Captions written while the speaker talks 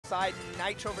alongside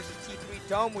Nitro versus T3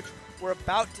 Dome, which we're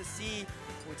about to see.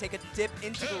 We take a dip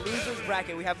into the losers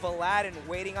bracket. We have Vlad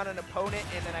waiting on an opponent,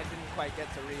 and then I didn't quite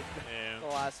get to read the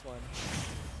last one.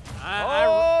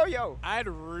 I'd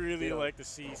really like to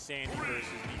see Sandy versus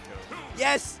Nico.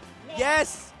 Yes!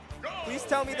 Yes! Please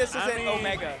tell me this isn't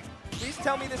Omega. Please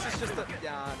tell me this is just a...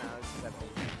 Yeah, no, this is definitely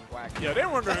whack. Yeah, they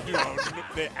weren't going to do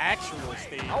the actual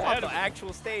stage. I want the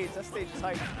actual stage. That stage is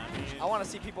hype. I want to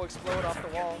see people explode off the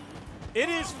wall. It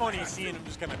is funny seeing them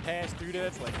just kind of pass through that.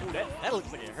 It's like, ooh, that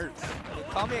looks like it hurts. You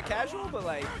call me a casual, but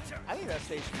like, I think that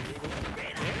stage should be legal.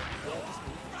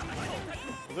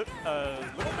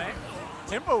 Little Mac,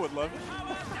 Tempo would love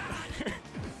it.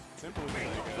 Tempo would be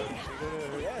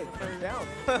like, yeah, I'm down.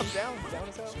 I'm down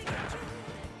as hell.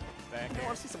 I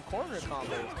want to see some corner combos.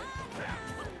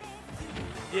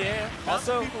 Yeah.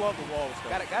 Also, people off the wall.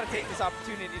 Gotta take this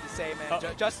opportunity to say, man,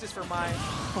 justice for mine.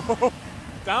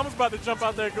 Dom was about to jump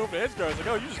out there and go for edge guard. Like,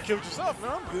 oh, you just killed yourself, man.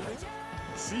 I'm good, man.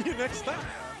 See you next time.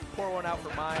 Pour one out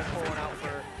for mine. Pour one out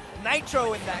for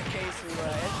Nitro in that case, who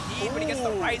indeed, when he gets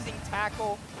the rising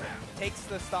tackle, takes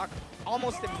the stock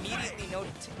almost immediately,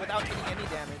 without taking any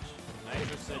damage.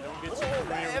 Nitro said, don't get too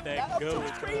familiar with that go.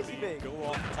 It's going to be go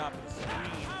off the top of the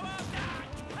screen.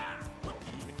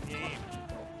 Even game.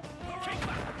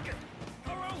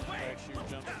 Backshoot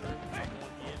jump through.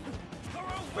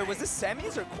 Wait, was this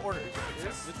semis or quarters?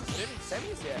 This is semis.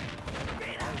 Semis, yeah.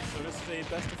 So this is a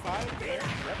best of 5? Yep.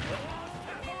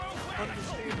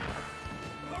 Understandable.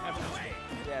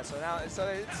 Yeah, so now, it's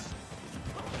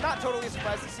not totally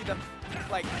surprised to see them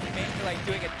like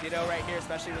doing a ditto right here,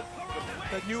 especially with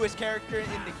the newest character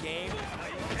in the game.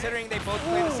 Considering they both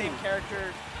play the same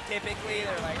character, typically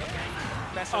they're like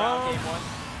mess around game one.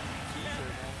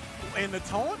 And the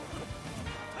taunt?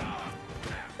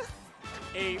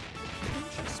 A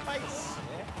pinch of spice.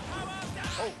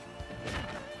 Yeah. Oh.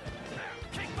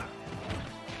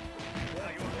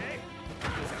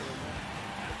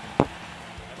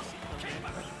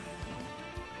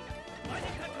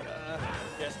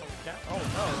 Oh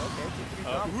no, okay. T3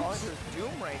 Dom falling to his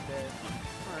doom right there.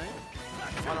 Alright.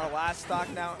 On our last stock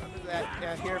now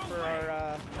here for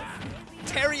our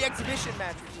Terry exhibition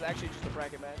match, which is actually just a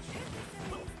bracket match.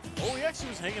 Oh, he actually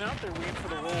was hanging out there waiting for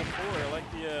the roll forward. I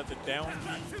like the down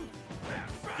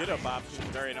get up option.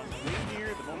 Alright, I'm waiting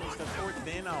here. The moment he steps forward,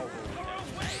 then I'll roll.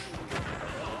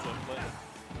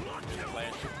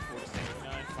 Flash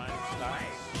 54-69, final stops.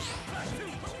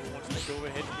 Who wants to go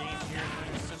ahead game here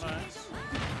in the semis?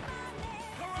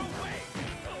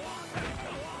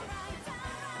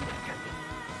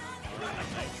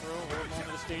 Nitro holding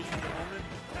onto the stage for the moment.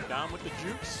 Down with the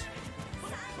jukes.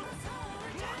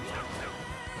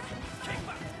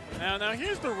 Now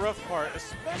here's the rough part,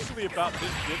 especially about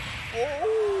this dip.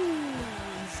 Oh,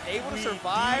 he's able to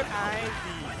survive.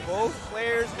 Both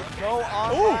players would go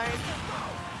online.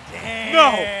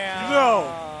 Damn. No.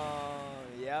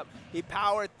 Yep. He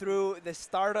powered through the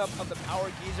startup of the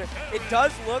Power Geyser. It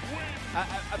does look,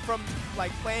 from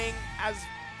like playing as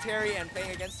Terry and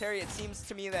playing against Terry, it seems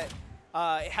to me that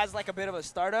it has like a bit of a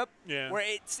startup where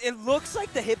it looks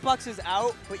like the hitbox is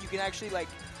out, but you can actually like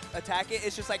attack it.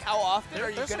 It's just like how often are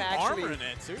you gonna actually? Armor in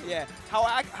it too. Yeah. How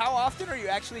often are you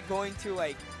actually going to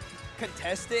like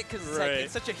contest it? Because it's like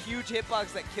it's such a huge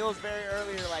hitbox that kills very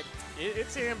early. You're like,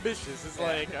 it's ambitious. It's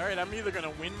like, all right, I'm either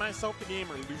gonna win myself the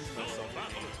game or lose myself the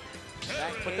game.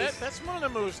 But that's one of the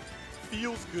most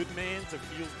feels good man to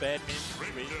feels bad man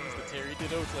situations that Terry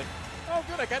did. It's like, oh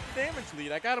good, I got the damage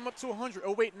lead. I got him up to 100.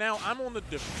 Oh wait, now I'm on the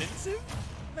defensive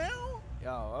now?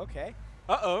 Oh, okay.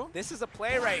 Uh-oh. This is a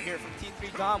play right here from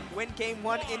T3 Dom. Win game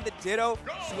 1 in the Ditto,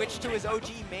 switch to his OG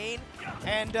main,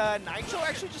 and Nitro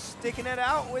actually just sticking it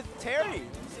out with Terry.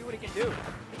 Let's see what he can do.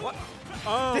 What?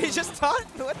 Did he just taunt?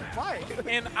 What? Why?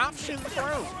 An option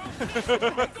throw.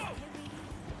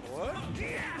 What?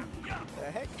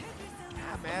 The heck?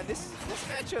 Ah, man, this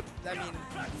matchup, I mean,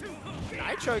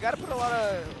 Nitro, you got to put a lot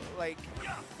of, like,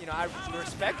 you know,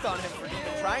 respect on him for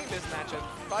even trying this matchup.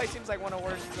 Probably seems like one of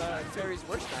Terry's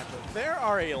worst matchups. There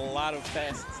are a lot of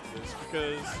facets to this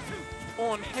because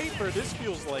on paper, this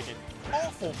feels like an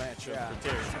awful matchup for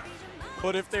Terry.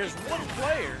 But if there's one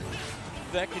player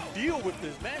that can deal with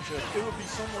this matchup, it would be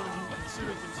someone who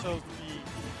considers themselves to be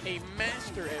a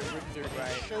master at Richter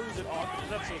and shows it often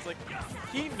enough. So it's like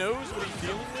he knows what he's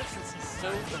dealing with since he's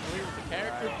so familiar with the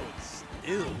character, but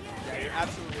still. Yeah, you're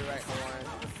absolutely right, Lauren.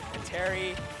 And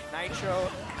Terry, Nitro,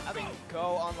 having go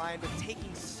online, but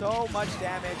taking so much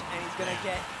damage, and he's going to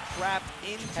get trapped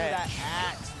into that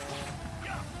axe,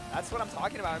 man. That's what I'm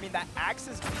talking about. I mean, that axe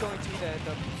is going to be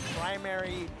the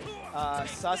primary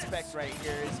suspect right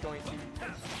here. Is going to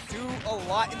do a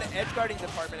lot in the edge guarding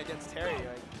department against Terry.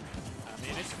 Like,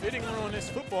 it's fitting we're on this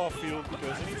football field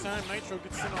because anytime Nitro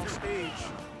gets sent on stage,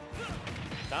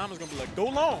 Dom is going to be like, go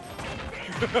long.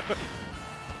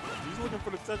 He's looking for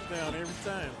the touchdown every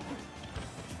time.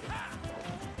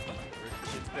 Rick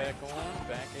gets back on,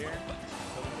 back air.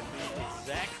 Doesn't get the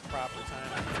exact proper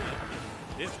time.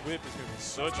 This whip is going to be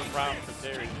such a problem for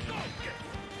Terry.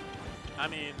 I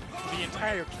mean, the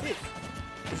entire kick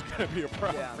is going to be a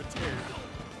problem for Terry.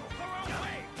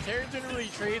 Terry generally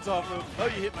trades off of, oh,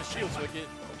 you hit my shield, so I get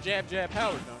jab, jab,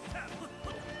 power dunk.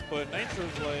 But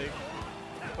Nitro's like,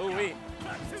 oh, wait.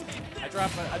 I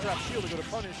drop shield to go to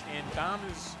punish, and Dom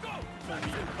is going to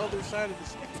be on the other side of the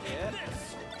stick. Yeah.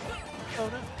 Oh,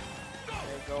 no.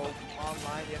 They go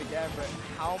online yet again, but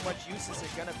how much use is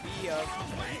it gonna be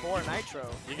for Nitro?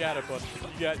 You gotta bust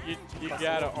it. You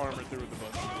gotta armor through the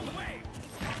bust.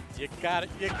 You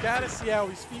gotta see how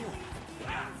he's feeling.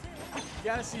 You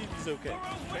gotta see if he's okay.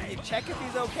 Can you check if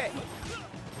he's okay?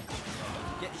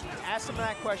 Ask him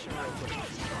that question real quick.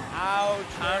 Ouch!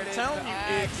 I'm telling you,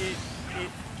 it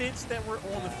fits that we're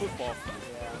on the football field.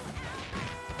 Yeah.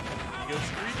 You go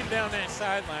streaking down that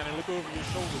sideline and look over your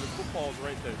shoulder. The football's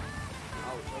right there.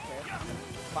 Oh, okay.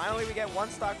 Finally, we get one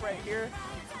stock right here.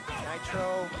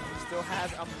 Nitro still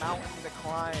has a mountain to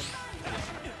climb.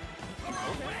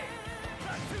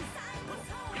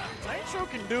 Nitro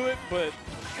can do it, but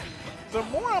the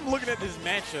more I'm looking at this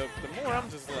matchup, the more I'm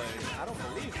just like, I don't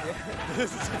believe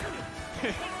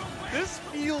it. This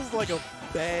feels like a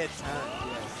bad time.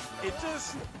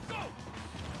 Yes.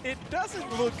 It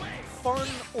doesn't look fun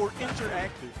or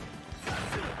interactive.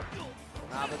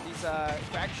 Nah, but these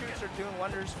crack shoots are doing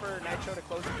wonders for Nitro to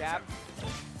close the gap.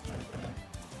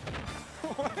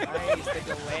 Nice, the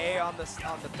delay on the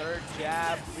third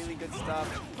jab, really good stuff.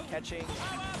 Catching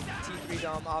T3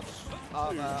 Dom off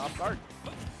guard.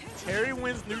 Terry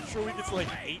wins neutral, he gets like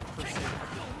 8%.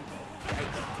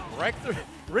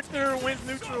 Richter wins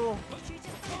neutral.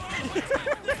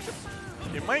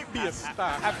 It might be a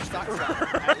stock. After stock,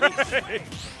 at least.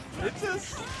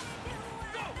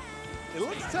 It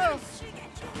looks tough.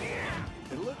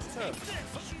 It looks tough.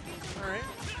 All right.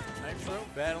 Nitro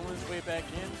battling his way back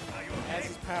in. Has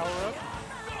his power up.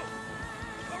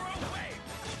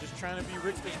 Just trying to be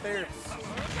Richter's therapist.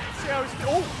 See how he's...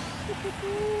 Oh!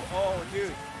 Oh,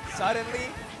 dude. Suddenly,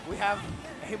 we have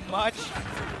a much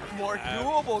more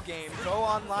doable game. Go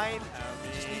online.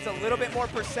 Just needs a little bit more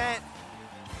percent.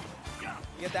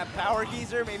 You get that power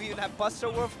geyser, maybe even that Buster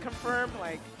Wolf confirmed.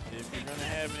 Like, if you're going to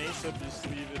have an ace up your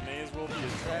sleeve, it may as well be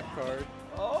a trap card.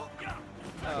 Oh,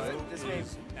 this may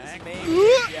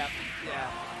yeah.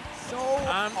 So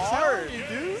hard,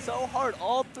 dude. So hard.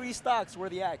 All three stocks were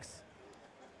the X.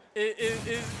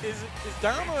 Is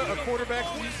Dom a quarterback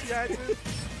for UCI too?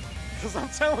 Because I'm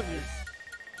telling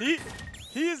you,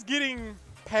 he is getting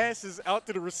passes out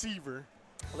to the receiver.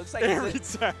 Looks like every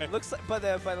time. Looks like, by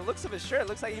the looks of his shirt, it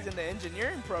looks like he's in the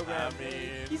engineering program. I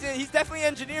mean, he's definitely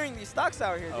engineering these stocks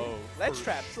out here. Dude. Oh, ledge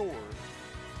trap. Sure.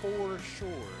 For sure.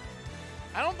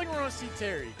 I don't think we're gonna see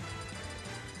Terry.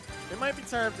 It might be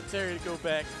time for Terry to go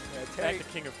back to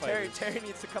King of Fighters. Terry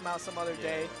needs to come out some other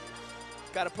day.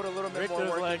 Got to put a little bit Richter's more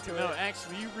work like, into no, it.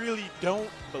 actually, you really don't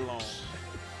belong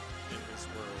in this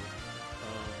world.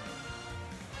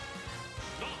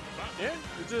 Yeah,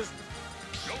 it just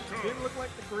didn't look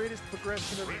like the greatest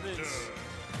progression of events.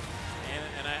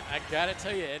 And I gotta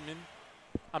tell you, Edmund,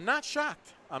 I'm not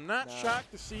shocked. I'm not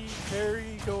shocked to see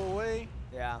Terry go away.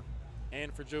 Yeah.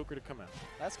 And for Joker to come out.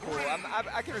 That's cool.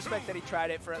 I can respect that he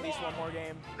tried it for at least one more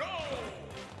game.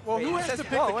 Well, who has to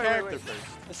pick the character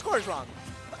first? The score's wrong.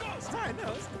 It's fine.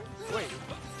 No, it's good. Wait.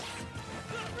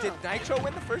 Did Nitro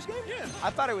win the first game? Yeah.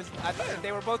 I thought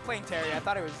they were both playing Terry. I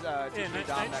thought it was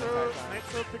Nitro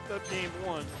picked up game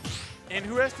 1. And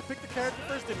who has to pick the character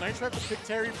first? Did Nitro have to pick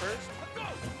Terry first?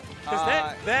 Because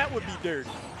that would be dirty.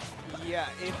 Yeah,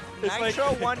 if it's Nitro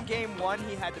like, won game 1,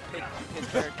 he had to pick his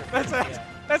character.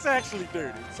 That's actually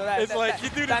dirty. So it's like you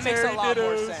do the that Terry makes a lot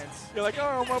more dittos. sense. You're like,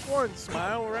 oh, I'm up 1,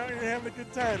 smile around, you're having a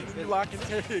good time. And then you lock in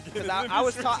Terry again. Because I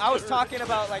was talking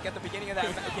about, like, at the beginning of that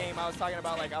game, I was talking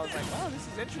about, like, I was like, oh, this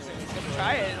is interesting. He's gonna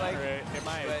try it. Like,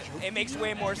 but it makes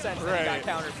way more sense when he got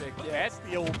counterpicked. Yeah. That's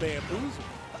the old bamboozle.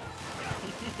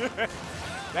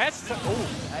 That's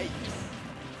nice.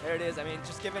 There it is. I mean,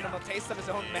 just giving him a taste of his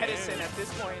own medicine at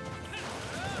this point.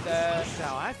 That's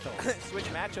how I felt. Switch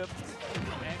matchup.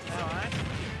 That's how I felt.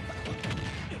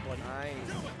 Nice.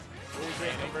 Really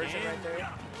great conversion right there.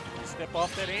 Step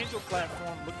off that angel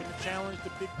platform, looking to challenge the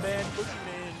big bad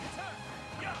boogeyman.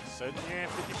 Suddenly you're at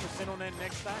 50% on that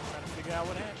next stock, trying to figure out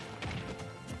what happened.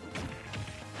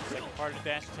 Second part of the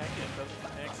dash attack, and doesn't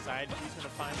connect. Side, he's going to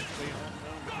find his way home,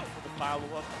 looking for the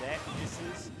follow-up. That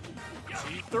misses.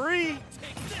 G 3.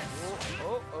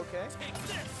 Oh, okay.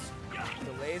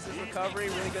 Delays his recovery,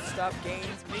 really good stuff.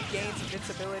 Regains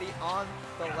invincibility on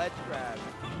the ledge grab.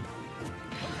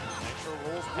 Nitro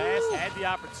rolls past, had the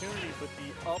opportunity, but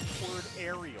the upward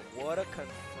aerial. What a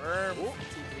confirmed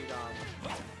T3 Dom.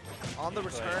 On the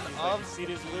return of see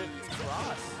this lip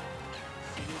cross.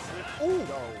 See this lip. Ooh!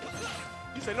 No.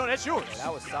 You said, no, that's yours. Yeah,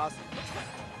 that was saucy.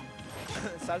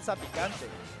 Salsa picante.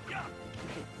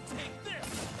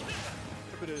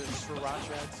 A bit of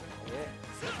sriracha, I'd say. Yeah.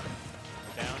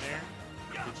 Down there.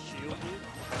 Good shielded.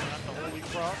 Not the Holy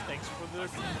Cross. Thanks for the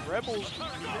Rebels.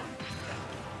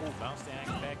 Oh, bounce the axe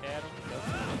back at him.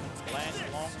 Doesn't last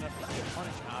long enough to be a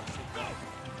punish option.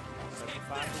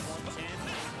 75 to 110.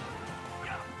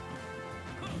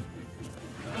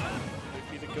 Would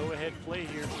be the go-ahead play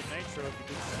here for Nitro if he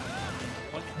gets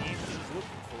what the game is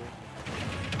looking for.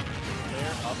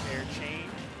 There, up air chain.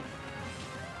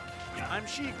 I'm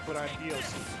Sheik, but I'm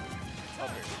DLC. Up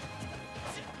air.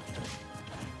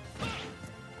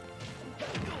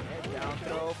 Down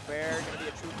throw, fair, gonna be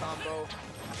a true combo.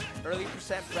 Early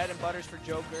percent bread and butters for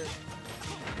Joker.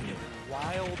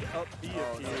 Wild up B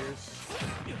appears.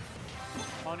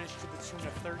 Punished to the tune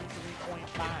of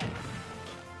 33.5.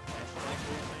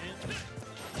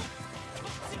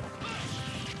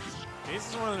 This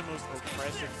is one of the most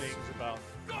oppressive things about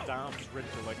Dom's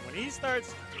Richter. Like when he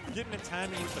starts getting the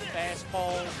timing with the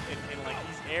fastballs and like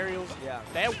these aerials,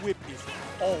 that whip is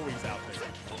always out there.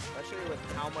 Especially with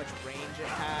how much range it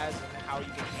has and how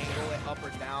you can angle it up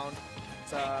or down.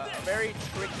 It's a very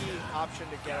tricky option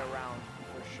to get around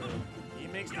for sure. He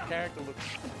makes the character look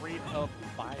straight up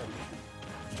violent.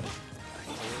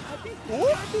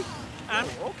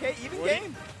 Okay, even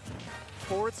game.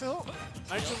 Forward tilt.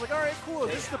 Nitro's like, all right, cool.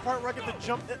 This is the part where I get to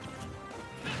jump.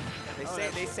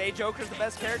 They say Joker's the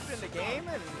best character in the game,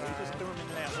 and they just threw him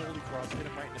into that Holy Cross, hit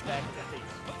him right in the back of the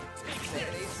face.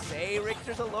 They say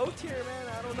Richter's a low tier, man.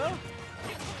 I don't know.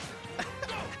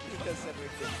 Because said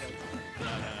Richter's low tier. No,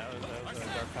 that was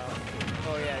Dark Power.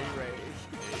 Oh yeah, you're right.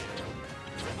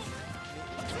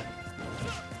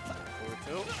 Forward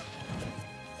tilt.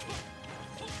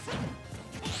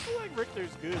 I feel like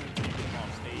Richter's good when you get him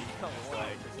off stage. Oh,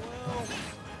 like, well,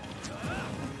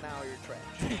 now you're trash.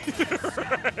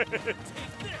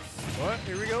 What?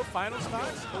 Here we go. Final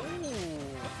spots. Ooh.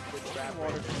 Good trap.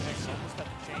 Water for the next one. Let's have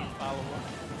to change follow-up.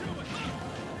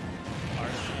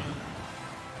 Arson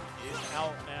is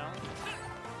out now.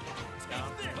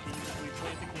 Dom feasibly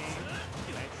played the game.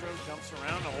 Nitro jumps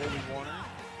around the Holy Warner.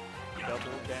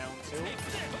 Double down tilt.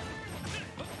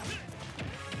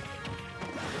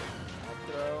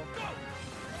 Throw.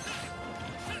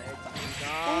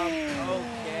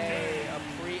 Okay, a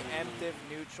preemptive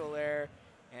neutral air,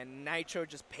 and Nitro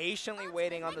just patiently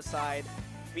waiting on the side,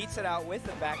 beats it out with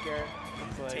the back air,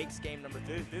 takes game number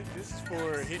 2. This is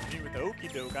for hitting me with the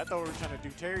okie doke. I thought we were trying to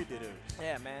do Terry Dittos.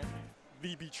 Yeah, man.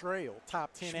 The Betrayal,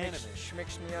 top 10 anime.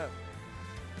 Schmicks me up.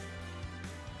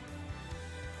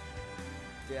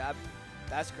 Yeah,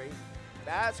 that's crazy.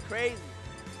 That's crazy.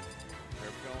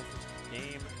 Where we going?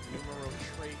 Game numero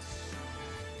trace.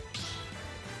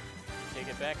 Take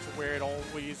it back to where it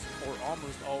always, or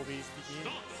almost always,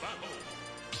 begins.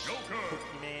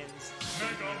 Pokemon's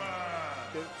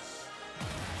Ghosts.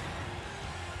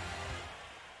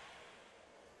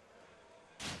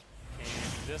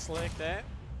 And just like that,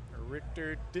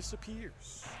 Richter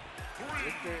disappears.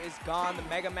 Richter is gone. The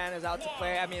Mega Man is out to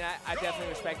play. I mean, I definitely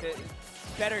respect it.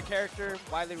 Better character,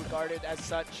 widely regarded as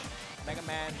such. Mega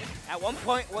Man at one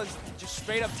point was just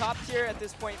straight up top tier. At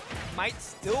this point, might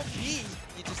still be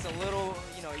just a little,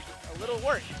 you know, a little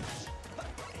work.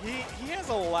 He has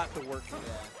a lot to work with.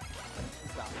 Yeah,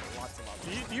 he's got lots of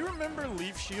options. Do you remember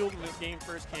Leaf Shield when this game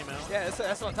first came out? Yeah, that's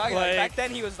what I'm talking about. Back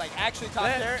then, he was like actually top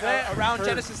tier around hurt.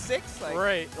 Genesis 6. Like,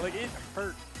 right, like it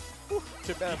hurt.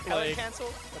 To the pellet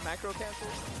cancel, the macro cancel.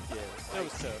 Yeah, that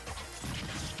was tough.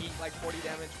 Eat like 40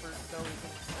 damage for no reason.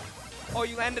 Oh,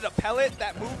 you landed a pellet,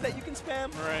 that move that you can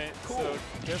spam? Right, cool. So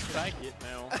guess what I get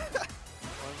now.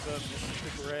 Runs up, misses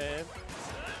the grab.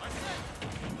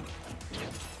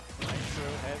 Nitro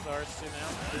has Arson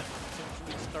out. Could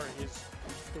potentially start his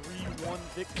 3-1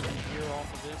 victory here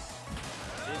off of this.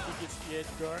 If he gets the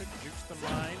edge guard, jukes the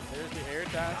mine. There's the air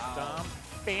dodge. Dom,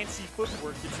 fancy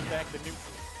footwork, gets him back to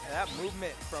neutral. Yeah, that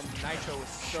movement from Nitro was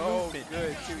so good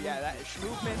too. Yeah, that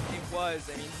movement it was.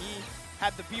 I mean, he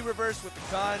had the B reverse with the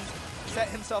gun, set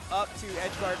himself up to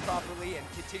edge guard properly,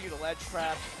 and continue to ledge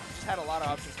trap. Just had a lot of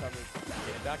options covered.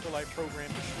 Yeah, Dr. Light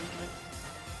programmed the movement.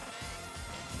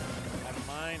 Have a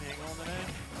mine, hang on to that.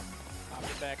 Pop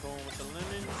it back on with the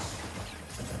lemons.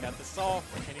 Got the soft.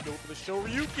 Can he go for the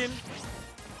Shoryuken?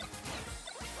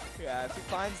 Yeah, if he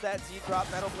finds that Z-drop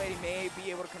Metal Blade, he may be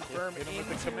able to confirm Hit him into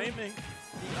with the Kameme.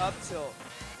 the up tilt.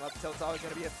 Up tilt's always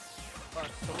going to be a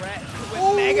threat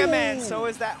with Mega Man. So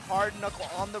is that hard knuckle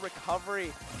on the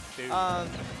recovery. Dude. I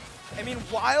mean,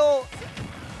 while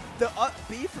the up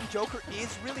B from Joker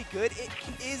is really good, it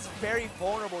is very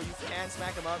vulnerable. You can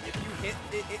smack him up. If you hit,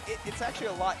 it's actually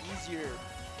a lot easier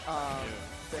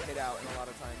to hit out in a lot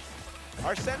of times.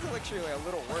 Arsene's actually a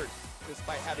little worse,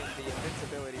 despite having the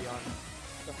invincibility on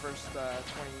the first 20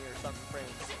 or something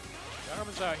frames.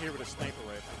 Garmin's out here with a sniper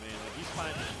rifle, man. Like, he's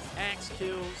finding axe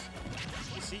kills.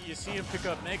 You see him pick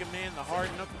up Mega Man. The hard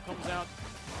knuckle comes out,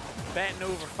 batting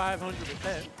over 500 with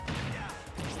that.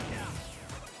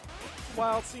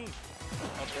 Wild scene.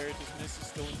 Up there, it just misses.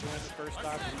 Still enjoying the first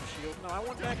stock blue shield. No, I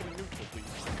want back in the neutral, please.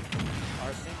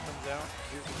 Arsene comes out.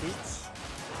 Here's the boots.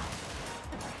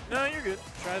 No, you're good.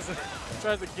 Tries to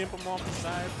gimp him off the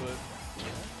side, but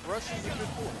rush is a good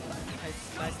pull.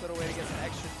 Nice little way to get some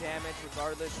extra damage,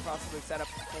 regardless. Possibly set up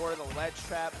for the ledge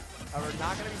trap. However,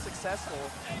 not going to be successful.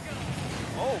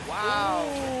 Oh, wow.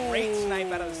 Ooh. Great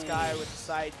snipe out of the sky with the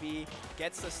side B.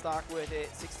 Gets the stock with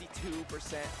it.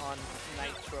 62% on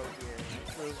Nitro here.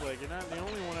 Nitro's like, you're not the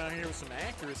only one out here with some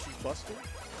accuracy, Buster.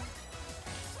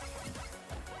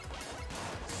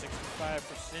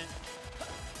 65%.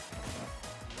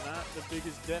 Not the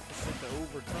biggest deficit to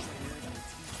overcome here in the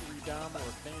T3 Dom or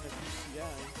a fan of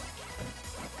UCI.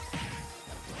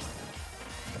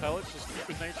 Pellets just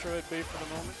keeping Nitro at bay for the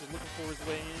moment, just looking for his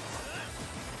way in.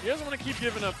 He doesn't want to keep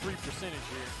giving up 3% here.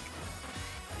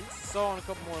 He's sawing a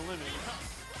couple more lemons.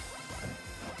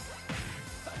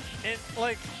 And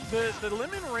like the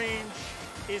lemon range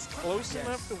is close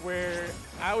enough to where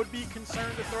I would be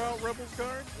concerned to throw out Rebel's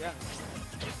guard. Yeah,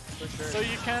 for sure. So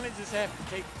you kind of just have to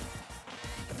take it.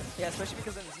 Yeah, especially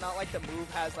because it's not like the move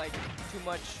has like too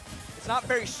much. It's not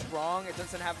very strong. It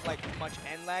doesn't have like much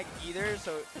end lag either.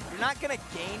 So you're not gonna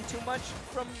gain too much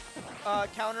from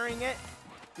countering it.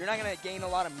 You're not gonna gain a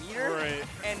lot of meter. Right.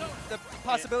 And the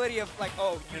possibility of like,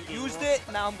 oh, you used it,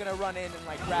 now I'm gonna run in and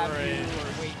like grab you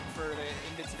or wait for the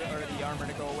invincibility or the armor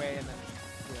to go away and then.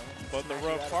 But the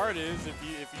rough part is, if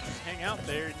you just hang out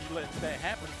there and you let that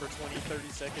happen for 20, 30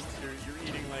 seconds, you're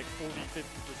eating like 40, 50%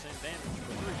 damage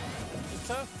for free. It's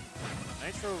tough.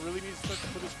 Nitro really needs to start to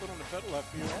put his foot on the pedal, I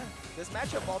feel. Yeah. This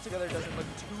matchup altogether doesn't look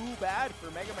too bad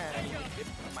for Mega Man. I mean, it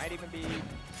might even be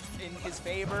in his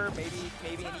favor,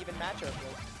 maybe an even matchup.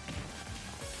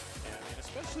 Yeah, I mean,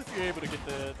 especially if you're able to get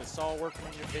the Saw working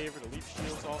in your favor. The Leaf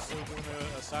Shield's also doing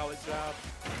a solid job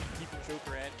keeping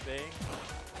Joker at bay.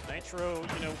 Nitro,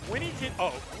 you know, when he get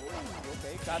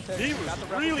Okay, he was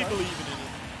really believing in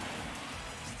it.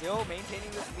 Still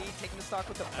maintaining this lead, taking the stock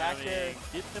with the back air.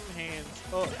 Get them hands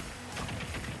up.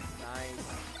 Nice.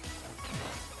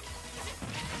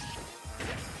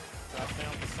 Drop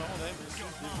down the Saw. That gives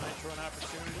Nitro an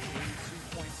opportunity.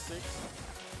 82.6.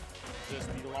 Just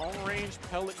the long-range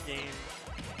pellet game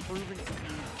proving to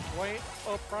be quite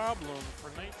a problem for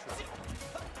Nitro.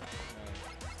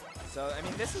 So, I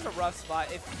mean, this is a rough spot.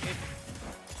 If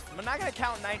I'm not going to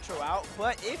count Nitro out,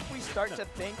 but if we start to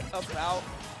think about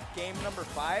game number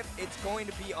 5, it's going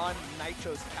to be on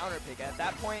Nitro's counter pick. At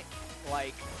that point,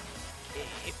 like,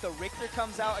 if the Richter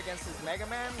comes out against his Mega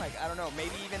Man, like, I don't know,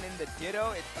 maybe even in the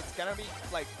Ditto, it's going to be,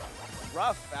 like,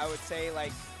 rough. I would say,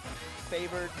 like,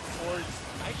 favored towards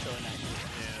Nitro in that game.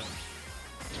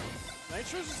 Yeah.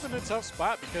 Nitro's just in a tough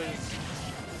spot because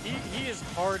he is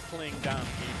hard playing down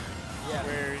here. Yeah.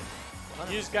 Where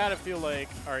you just got to feel like,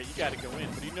 all right, you got to go in.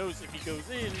 But he knows if he goes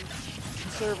in,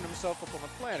 he's serving himself up on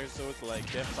a platter. So it's like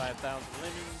Def 5,000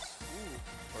 lemons.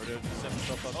 Ooh. Or to set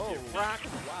himself up to get rocked.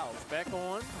 Wow. It's back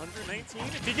on 119.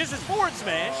 If he gets his forward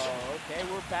smash. Oh, okay,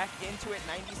 we're back into it,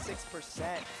 96%.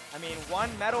 I mean,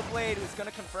 one Metal Blade is going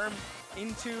to confirm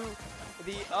into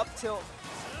the up tilt.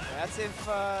 That's if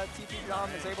TP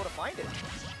Dom is able to find it.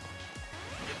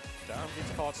 Dom gets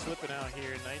caught slipping out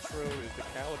here. Nitro is the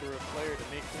caliber of player to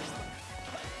make him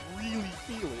really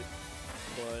feel it.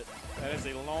 But that is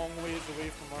a long ways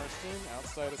away from Arsene,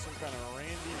 outside of some kind of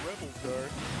Randy Rebels guard.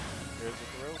 There's a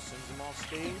throw, sends him off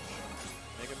stage.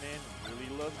 Mega Man really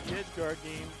loves the edge guard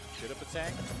game. Get up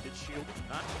attack, get shielded,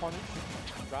 not punished.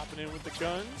 Dropping in with the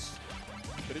guns.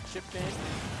 Could have chipped in.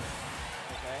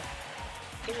 Okay.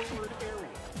 Forward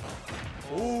area.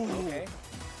 Ooh. Okay.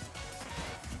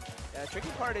 The tricky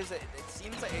part is that it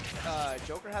seems like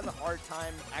Joker has a hard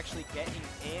time actually getting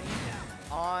in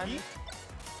on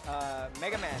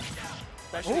Mega Man.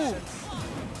 Especially since... Oh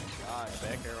my gosh.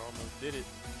 Back air almost did it.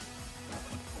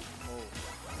 Oh.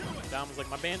 Dom was like,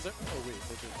 my band's up. Oh, wait.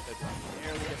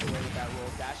 Barely gets away with that roll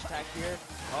dash attack here.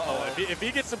 If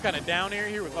he gets some kind of down air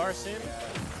here with Arsene,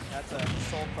 That's a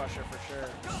soul crusher for sure.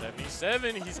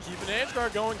 77, he's keeping the edge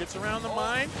guard going, gets around the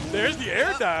mine. There's the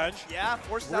air dodge. Yeah,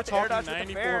 forces We're out the air talking dodge with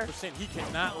the fair. 94%. He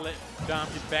cannot let Dom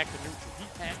get back to neutral.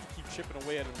 He has to keep chipping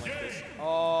away at him like this.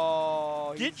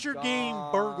 Oh, Get your game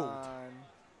burgled.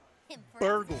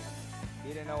 Burgled. He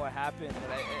didn't know what happened,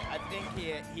 but I think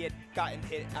he had gotten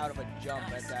hit out of a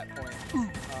jump at that point.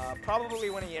 Probably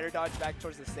when he air dodged back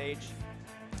towards the stage.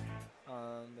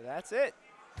 But that's it.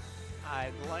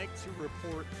 I'd like to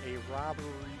report a robbery.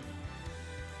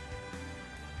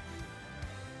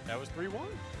 That was 3-1. Yeah,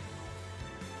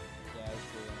 that's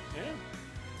cool.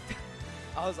 Yeah.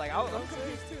 I was like, I'm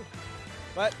confused too.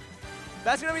 But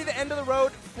that's going to be the end of the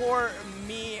road for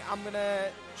me. I'm going to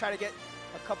try to get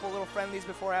a couple little friendlies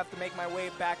before I have to make my way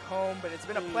back home. But it's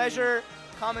been a pleasure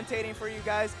commentating for you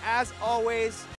guys, as always.